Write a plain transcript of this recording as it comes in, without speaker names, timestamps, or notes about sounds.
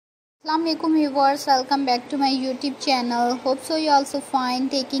Assalamualaikum viewers, welcome back to my YouTube channel. Hope so you also fine,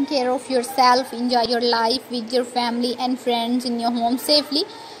 taking care of yourself, enjoy your life with your family and friends in your home safely.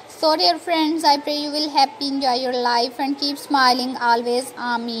 So dear friends, I pray you will happy, enjoy your life and keep smiling always.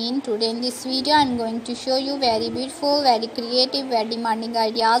 Amen. Today in this video I am going to show you very beautiful, very creative, very demanding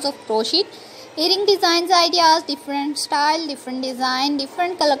ideas of crochet earring designs ideas, different style, different design,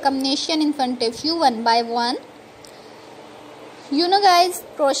 different color combination in front of you one by one. You know guys,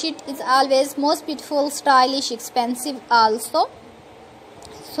 crochet is always most beautiful, stylish, expensive also.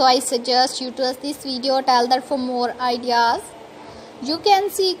 So I suggest you to watch this video till for more ideas. You can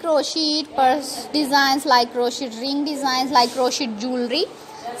see crochet purse designs like crochet ring designs, like crochet jewelry,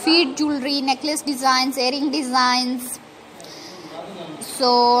 feet jewelry, necklace designs, earring designs.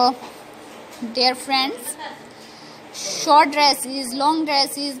 So dear friends, short dresses, long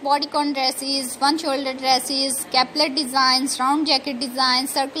dresses, bodycon dresses, one shoulder dresses, caplet designs, round jacket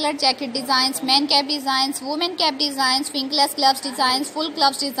designs, circular jacket designs, man cap designs, woman cap designs, fingerless gloves designs, full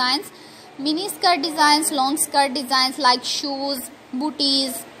gloves designs, mini skirt designs, long skirt designs like shoes,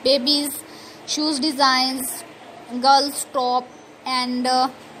 booties, babies shoes designs, girls top, and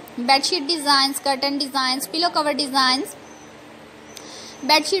bedsheet designs, curtain designs, pillow cover designs,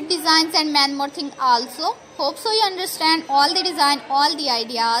 bedsheet designs, and man more thing also. Hope so you understand all the design, all the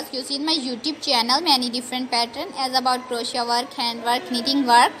ideas. You see in my YouTube channel many different pattern as about crochet work, handwork, knitting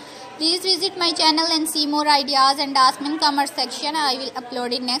work. Please visit my channel and see more ideas and ask me in comment section. I will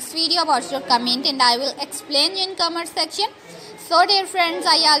upload in next video about your comment and I will explain you in comment section. So dear friends,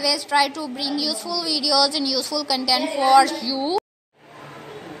 I always try to bring useful videos and useful content for you.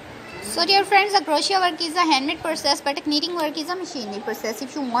 So dear friends, a crochet work is a handmade process, but a knitting work is a machinery process.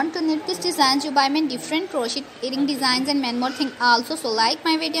 If you want to knit these designs, you buy me different crochet earring designs and many more things also. So like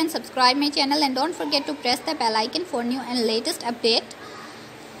my video and subscribe my channel and don't forget to press the bell icon for new and latest update.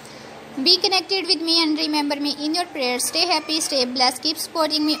 Be connected with me and remember me in your prayers. Stay happy, stay blessed, keep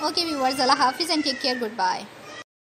supporting me. Okay viewers, Allah Hafiz and take care. Goodbye.